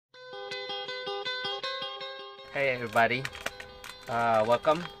Hey everybody,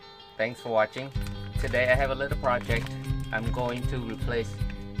 welcome. Thanks for watching. Today I have a little project. I'm going to replace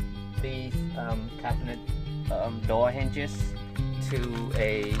these cabinet door hinges to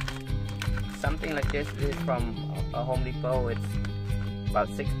something like this. This is from a Home Depot. It's about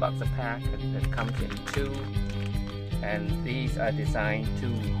 $6 a pack. It comes in two, and these are designed to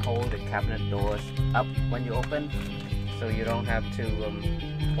hold the cabinet doors up when you open, so you don't have to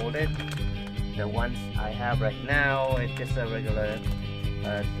hold it. The ones I have right now, it's just a regular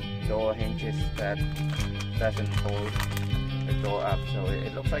door hinges that doesn't hold the door up. So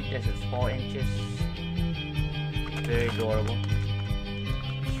it looks like this. It's 4 inches. Very durable,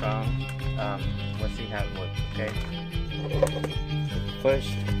 strong. Let's see how it works. Okay.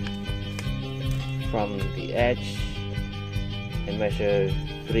 First, from the edge, I measure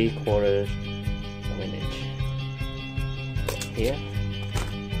 3/4 of an inch here.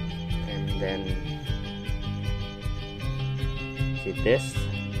 Then see this,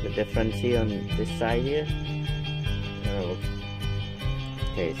 the difference here on this side here.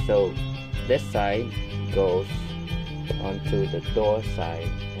 Okay, so this side goes onto the door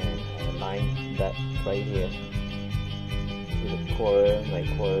side, and I align that right here to the quarter of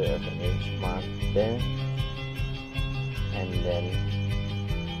an inch mark there, and then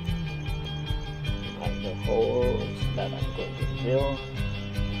mark the holes that I'm going to drill.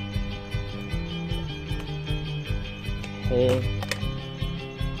 Okay.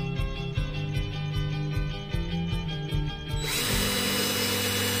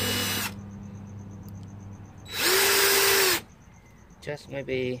 Just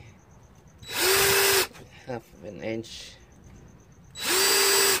maybe half an inch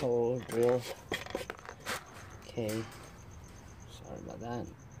hole drill. Okay, sorry about that.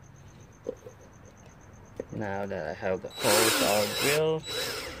 Now that I have the holes all drilled,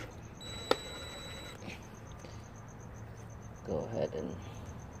 go ahead and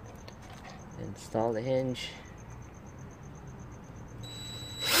install the hinge.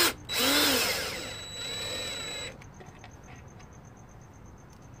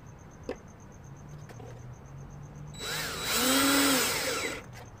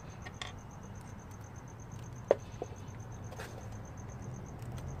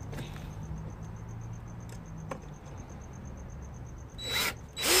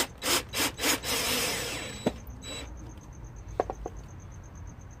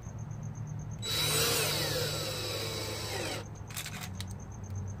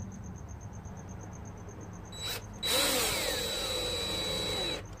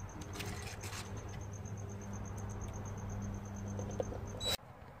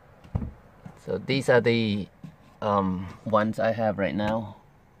 So these are the ones I have right now.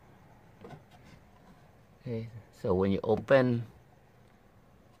 Okay, so when you open,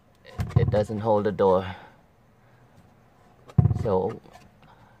 it doesn't hold the door. So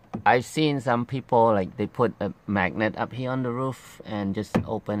I've seen some people, like, they put a magnet up here on the roof and just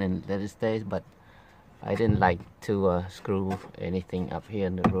open and let it stay, but I didn't like to screw anything up here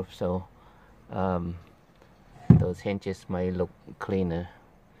on the roof, so those hinges might look cleaner.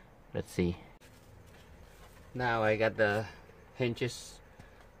 Let's see. Now I got the hinges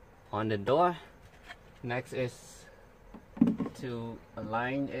on the door. Next is to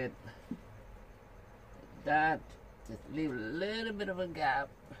align it like that. Just leave a little bit of a gap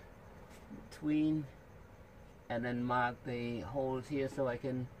between, and then mark the holes here so I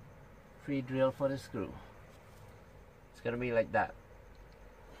can pre-drill for the screw. It's gonna be like that.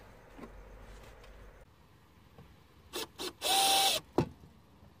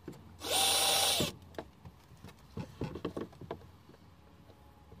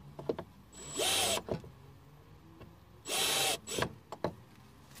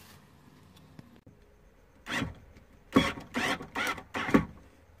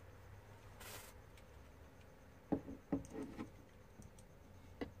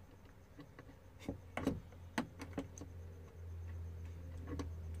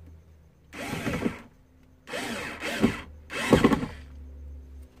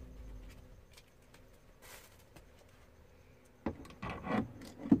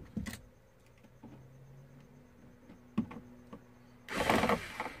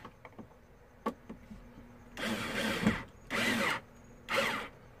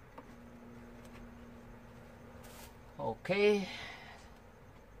 Okay,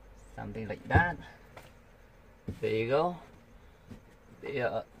 something like that. There you go.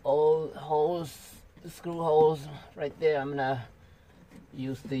 The old holes, the screw holes right there. I'm gonna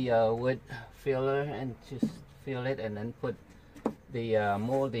use the wood filler and just fill it, and then put the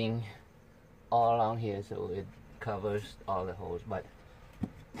molding all along here so it covers all the holes. But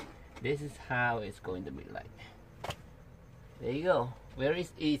this is how it's going to be like. There you go. Very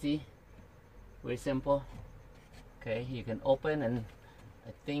easy, very simple. Okay, you can open, and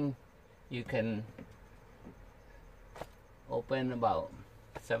I think you can open about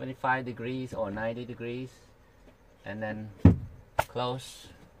 75 degrees or 90 degrees, and then close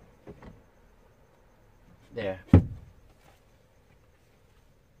there.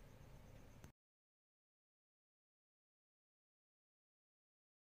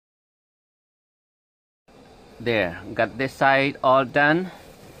 There, got this side all done.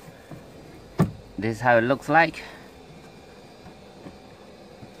 This is how it looks like.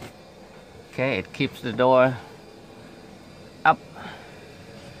 Okay, it keeps the door up,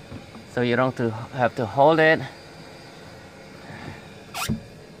 so you don't have to hold it.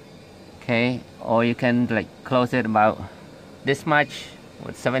 Okay, or you can like close it about this much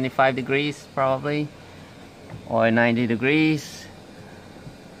with 75 degrees probably, or 90 degrees.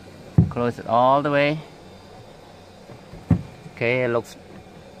 Close it all the way. Okay, it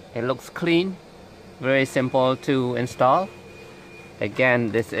looks clean, very simple to install.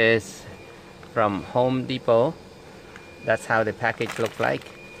 Again, this is from Home Depot. That's how the package looks like.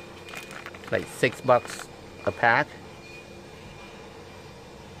 Like $6 a pack.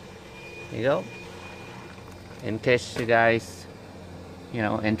 There you go. In case you guys,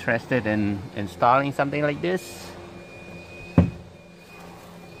 interested in installing something like this.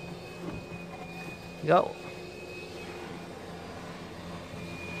 Go.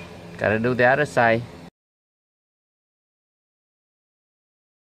 Gotta do the other side.